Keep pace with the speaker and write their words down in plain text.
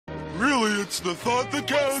Really, it's the thought that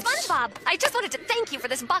counts. SpongeBob, I just wanted to thank you for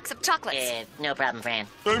this box of chocolates. No problem, Fran.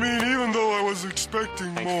 I mean, even though I was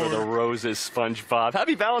expecting Thanks more. for the roses, SpongeBob.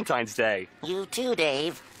 Happy Valentine's Day. You too,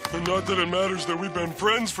 Dave. And not that it matters that we've been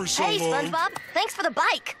friends for so Hey, long. SpongeBob, thanks for the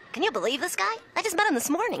bike. Can you believe this guy? I just met him this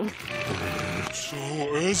morning. So,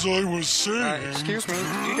 as I was saying... Excuse me,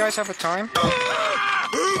 do you guys have a time?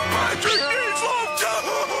 Patrick needs love too!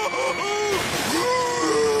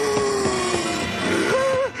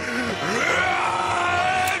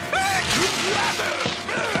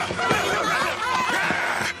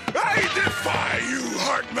 I defy you,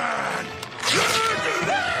 Heartman!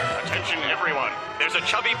 Attention, everyone. There's a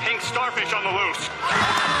chubby pink starfish on the loose.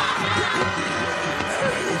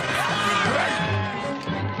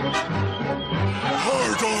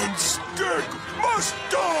 Heart on stick must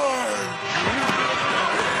die!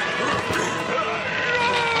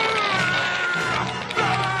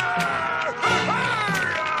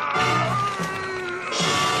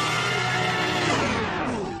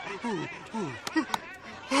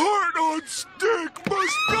 Heart on stick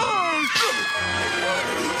must die!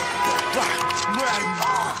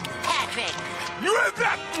 Patrick!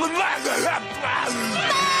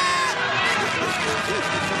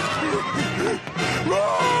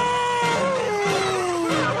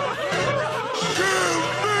 Give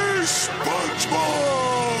me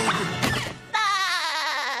SpongeBob!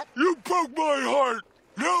 Ah! You broke my heart!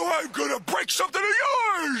 Now I'm gonna break something of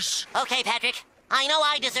yours! Okay, Patrick. I know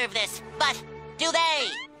I deserve this, but do they?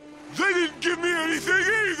 They didn't give me anything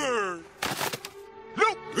either!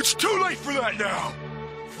 Nope, it's too late for that now!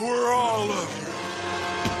 For all of you.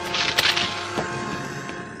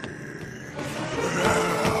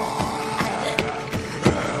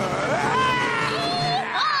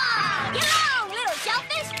 Get along, little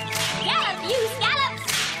shellfish! Gallop, you scallops!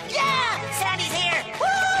 Yeah! Sandy's here! Woo!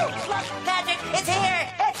 Look, Patrick, it's here!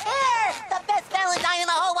 It's here! The best Valentine in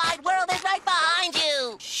the whole wide world is right behind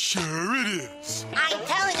you! Sure it is. I'm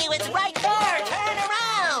telling you, it's right there! Turn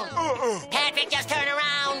around! Patrick, just turn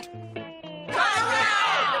around! Turn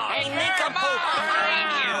around! Hey, nincompoop behind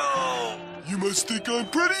you! You must think I'm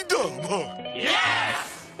pretty dumb, huh?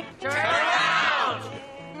 Yes! Turn around!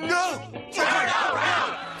 No! Turn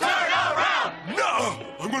around! Turn around! No!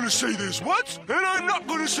 I'm gonna say this once, and I'm not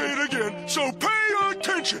gonna say it again, so pay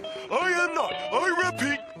attention! I am not, I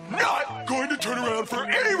repeat, not going to turn around for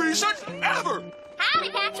any reason, ever! Howdy,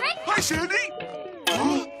 Patrick! Hi, Sandy!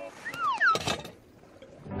 Huh?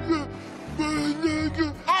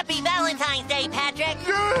 Happy Valentine's Day, Patrick!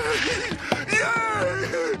 Yay!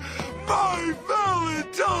 Yay! My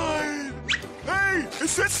Valentine! Hey,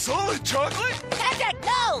 is that solid chocolate? Patrick,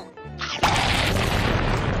 no!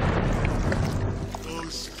 Oh,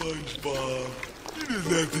 SpongeBob, you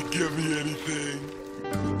didn't have to give me anything.